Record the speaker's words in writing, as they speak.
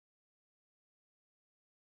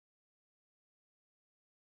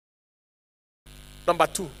Number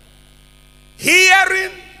 2,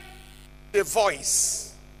 hearing the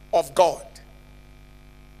voice of God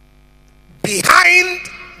behind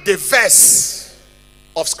the verse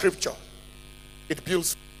of scripture. It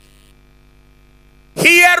builds.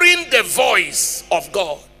 Hearing the voice of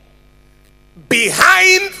God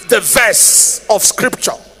behind the verse of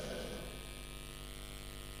scripture.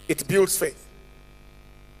 It builds faith.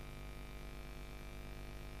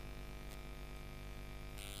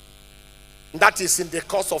 That is in the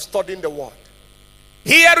course of studying the word.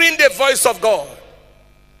 Hearing the voice of God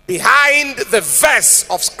behind the verse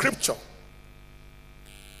of scripture.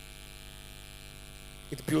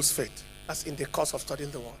 It builds faith. That's in the course of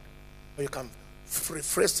studying the word. Or you can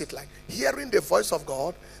rephrase it like hearing the voice of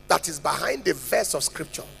God that is behind the verse of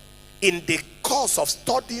scripture in the course of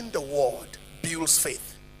studying the word builds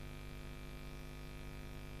faith.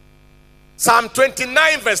 Psalm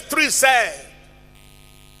 29 verse 3 said,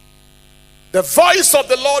 the voice of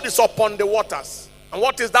the Lord is upon the waters. And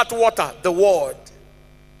what is that water? The word.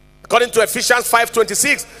 According to Ephesians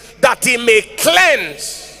 5:26, that he may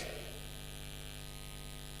cleanse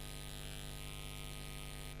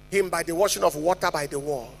him by the washing of water by the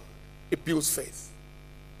word. It builds faith.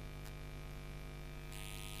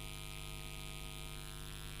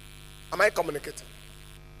 Am I communicating?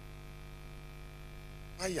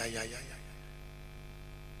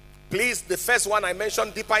 Please, the first one I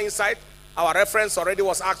mentioned, deeper insight, our reference already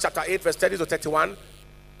was Acts chapter 8 verse 30 to 31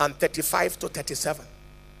 and 35 to 37.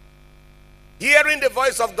 Hearing the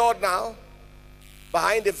voice of God now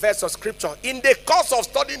behind the verse of scripture in the course of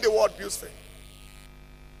studying the word builds faith.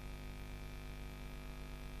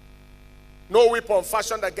 No weapon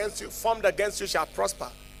fashioned against you, formed against you shall prosper.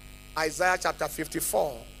 Isaiah chapter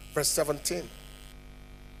 54 verse 17.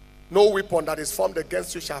 No weapon that is formed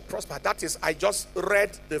against you shall prosper. That is, I just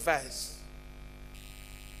read the verse.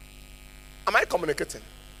 Am I communicating?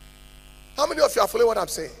 How many of you are following what I'm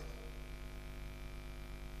saying?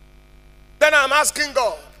 Then I'm asking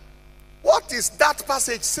God, what is that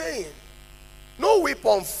passage saying? No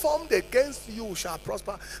weapon formed against you shall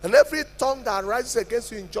prosper, and every tongue that rises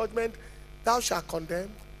against you in judgment thou shalt condemn.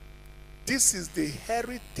 This is the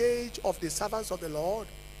heritage of the servants of the Lord,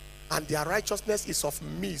 and their righteousness is of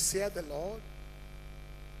me, saith the Lord.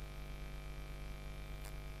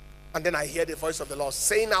 And then I hear the voice of the Lord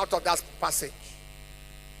saying out of that passage,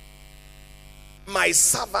 my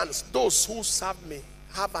servants, those who serve me,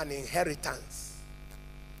 have an inheritance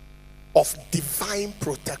of divine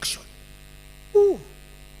protection. Ooh.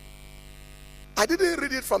 I didn't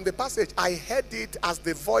read it from the passage. I heard it as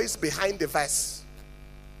the voice behind the verse.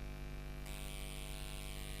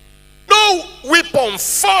 No weapon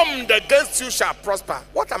formed against you shall prosper.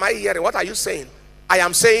 What am I hearing? What are you saying? I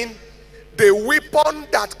am saying the weapon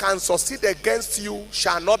that can succeed against you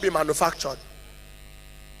shall not be manufactured.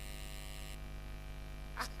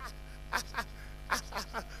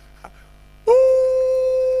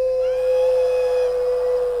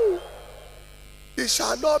 It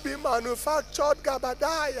shall not be manufactured,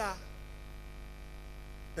 Gabadaya.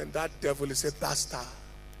 And that devil is a bastard.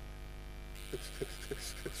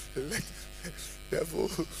 Let the devil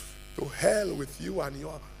to hell with you and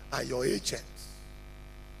your agents.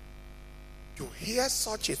 You hear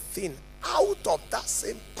such a thing out of that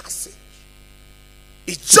same passage.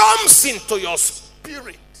 It jumps into your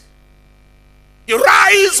spirit. You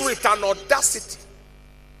rise with an audacity.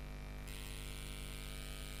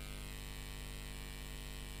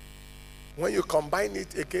 When you combine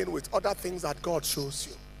it again with other things that God shows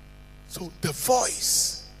you. So the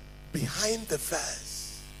voice behind the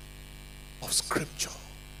verse of scripture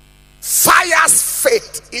fires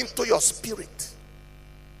faith into your spirit.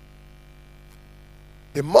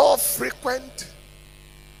 The more frequent,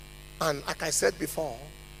 and like I said before,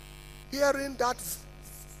 hearing that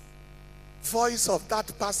voice of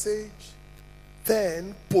that passage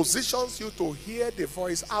then positions you to hear the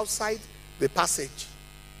voice outside the passage.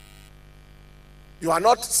 You are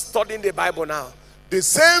not studying the Bible now. The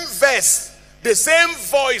same verse, the same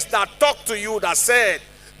voice that talked to you that said,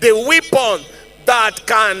 the weapon that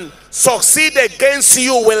can succeed against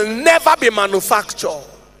you will never be manufactured.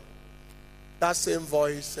 That same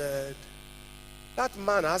voice said, that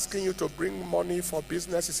man asking you to bring money for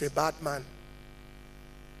business is a bad man.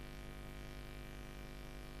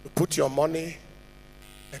 You put your money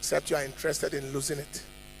except you are interested in losing it.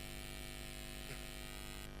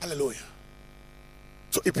 Hallelujah.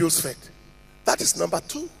 So it builds faith. That is number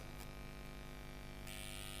 2.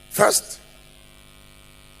 First,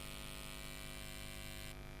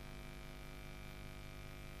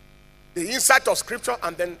 the insight of scripture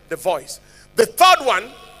and then the voice. The third one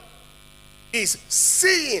is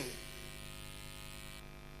seeing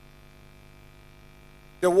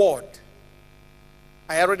the word.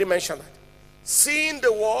 I already mentioned that. Seeing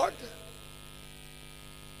the word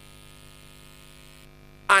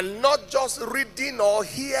and not just reading or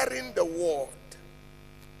hearing the word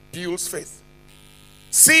builds faith.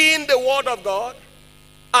 Seeing the word of God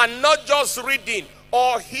and not just reading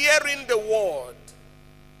or hearing the word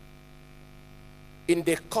in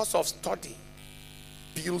the course of study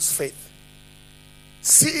builds faith.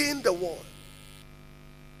 Seeing the word.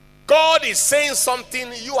 God is saying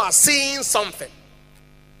something, you are seeing something.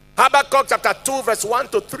 Habakkuk chapter 2 verse 1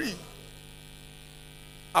 to 3.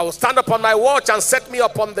 I will stand upon my watch and set me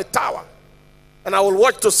upon the tower, and I will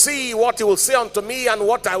watch to see what he will say unto me, and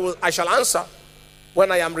what I shall answer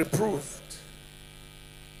when I am reproved.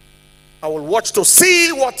 I will watch to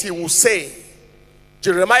see what he will say.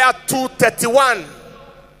 Jeremiah 2:31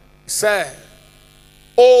 said,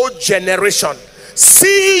 O generation,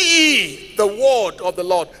 see ye the word of the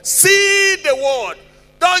Lord. See the word.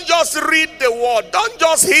 Don't just read the word. Don't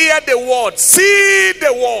just hear the word. See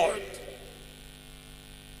the word.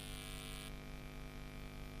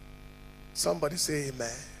 Somebody say amen.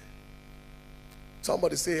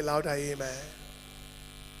 Somebody say louder amen.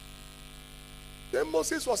 Then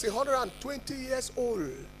Moses was 120 years old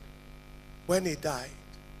when he died.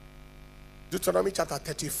 Deuteronomy chapter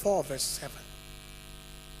 34 verse 7.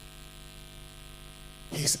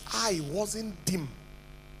 His eye wasn't dim.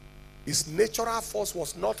 His natural force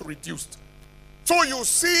was not reduced. So you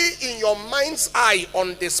see in your mind's eye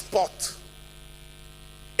on the spot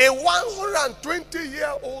a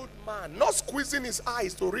 120-year-old man not squeezing his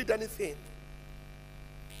eyes to read anything,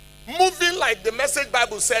 moving like the Message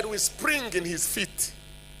Bible said with spring in his feet,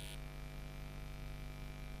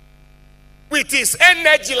 with his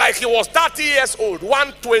energy like he was 30 years old.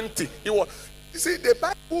 120 he was. You see, the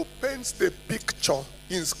Bible paints the picture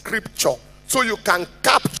in scripture so you can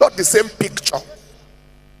capture the same picture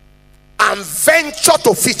and venture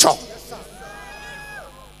to feature.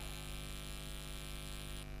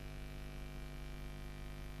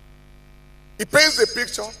 He paints the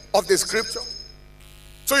picture of the scripture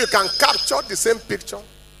so you can capture the same picture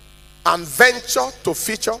and venture to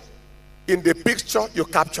feature in the picture you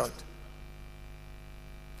captured.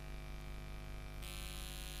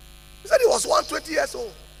 He said he was 120 years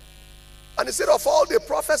old. And he said, of all the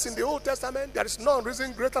prophets in the Old Testament, there is none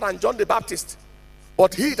risen greater than John the Baptist.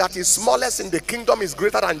 But he that is smallest in the kingdom is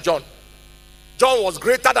greater than John. John was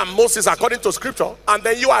greater than Moses according to scripture. And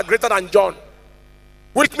then you are greater than John.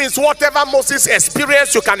 Which means whatever Moses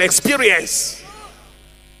experienced, you can experience.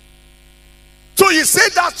 So you said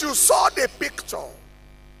that you saw the picture.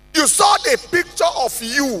 You saw the picture of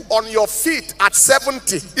you on your feet at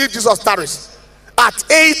 70, if Jesus tarries.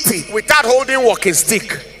 At 80, without holding walking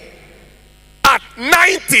stick. At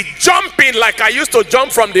 90, jumping like I used to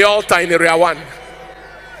jump from the altar in Area 1.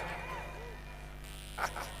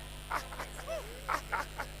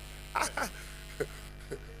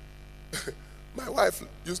 My wife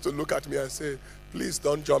used to look at me and say, please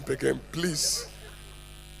don't jump again, please.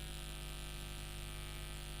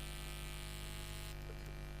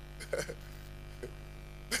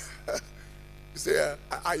 You say,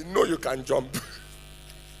 I know you can jump.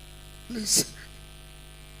 Please.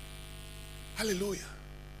 Hallelujah.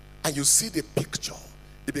 And you see the picture.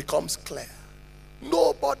 It becomes clear.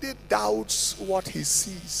 Nobody doubts what he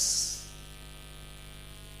sees.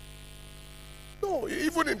 No,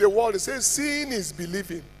 even in the world it says seeing is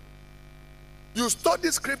believing. You study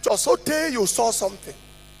scripture, so till you saw something.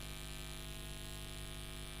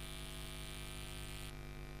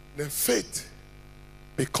 Then faith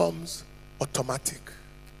becomes automatic.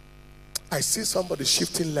 I see somebody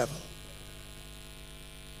shifting level.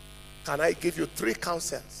 Can I give you 3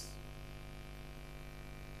 counsels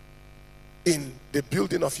in the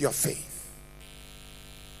building of your faith?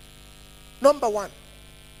 Number 1,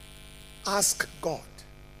 ask God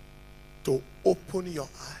to open your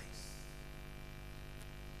eyes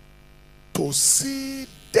to see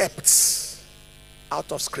depths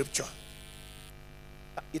out of scripture.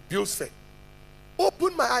 It builds faith.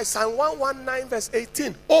 Open my eyes. Psalm 119 verse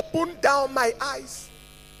 18. Open down my eyes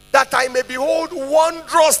that I may behold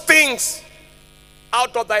wondrous things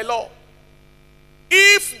out of thy law.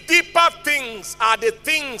 If deeper things are the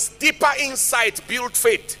things, deeper insight build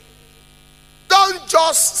faith. Don't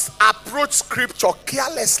just approach scripture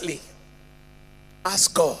carelessly.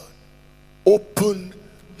 Ask God, open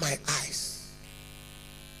my eyes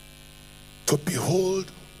to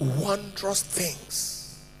behold wondrous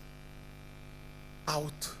things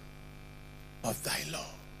out of thy law.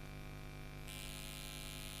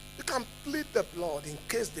 You can plead the blood in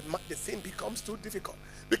case the thing becomes too difficult.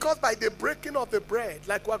 Because by the breaking of the bread,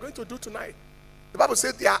 like we are going to do tonight, The Bible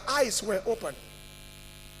says their eyes were open.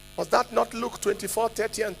 Was that not Luke 24,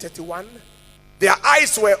 30 and 31? Their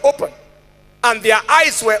eyes were open. And their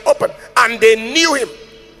eyes were open. And they knew him.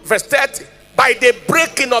 Verse 30. By the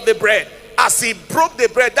breaking of the bread. As he broke the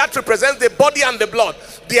bread, that represents the body and the blood.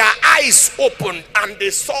 Their eyes opened and they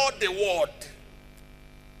saw the word.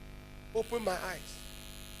 Open my eyes.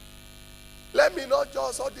 Let me not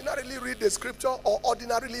just ordinarily read the scripture or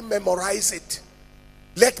ordinarily memorize it.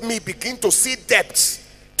 Let me begin to see depths,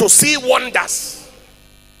 to see wonders.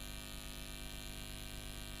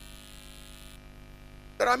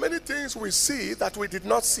 There are many things we see that we did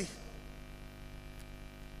not see.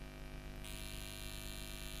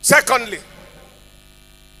 Secondly,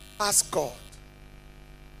 ask God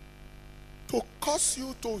to cause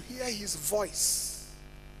you to hear his voice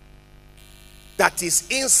that is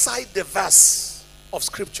inside the verse of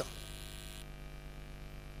scripture.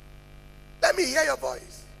 Let me hear your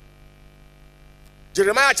voice.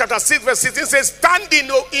 Jeremiah chapter 6 verse 16 says, stand in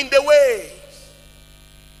the way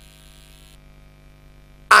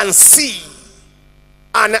and see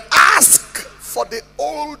and ask for the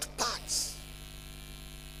old paths.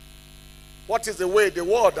 What is the way? The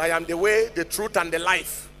word. I am the way, the truth, and the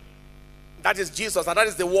life. That is Jesus, and that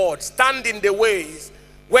is the word. Stand in the ways.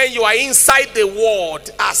 When you are inside the word,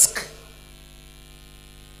 ask.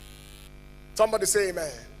 Somebody say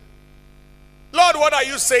amen. Lord, what are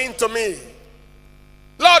you saying to me?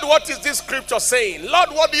 Lord, what is this scripture saying? Lord,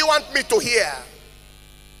 what do you want me to hear?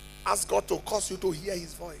 Ask God to cause you to hear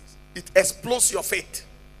his voice. It explodes your faith.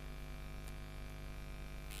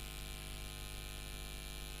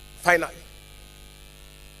 Finally,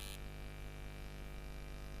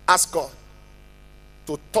 ask God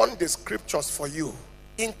to turn the scriptures for you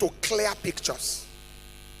into clear pictures.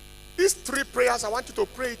 These three prayers, I want you to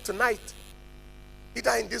pray tonight,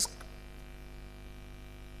 either in this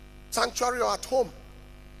sanctuary or at home,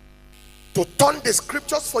 to turn the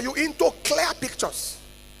scriptures for you into clear pictures.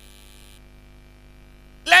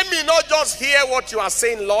 Let me not just hear what you are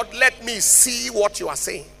saying, Lord. Let me see what you are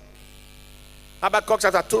saying. Habakkuk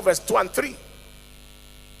chapter 2 verse 2 and 3.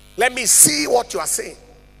 Let me see what you are saying.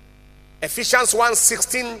 Ephesians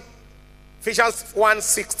 1:16, Ephesians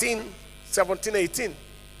 1:16, 17, 18.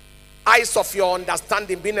 Eyes of your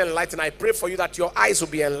understanding being enlightened. I pray for you that your eyes will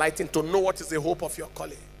be enlightened to know what is the hope of your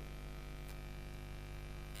calling.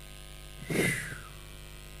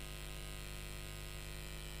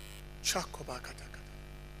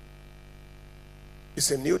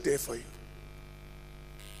 It's a new day for you.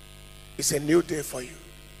 It's a new day for you.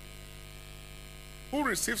 Who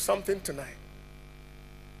received something tonight?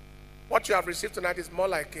 What you have received tonight is more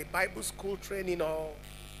like a Bible school training or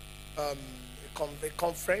a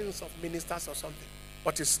conference of ministers or something.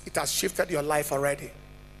 But it has shifted your life already.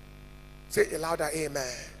 Say a louder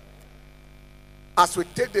amen. As we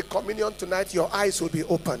take the communion tonight, your eyes will be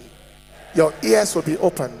open. Your ears will be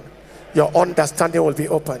open. Your understanding will be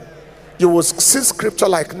open. You will see scripture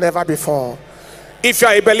like never before. If you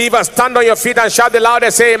are a believer, stand on your feet and shout the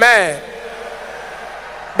loudest amen.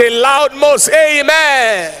 The loud most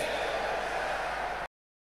amen.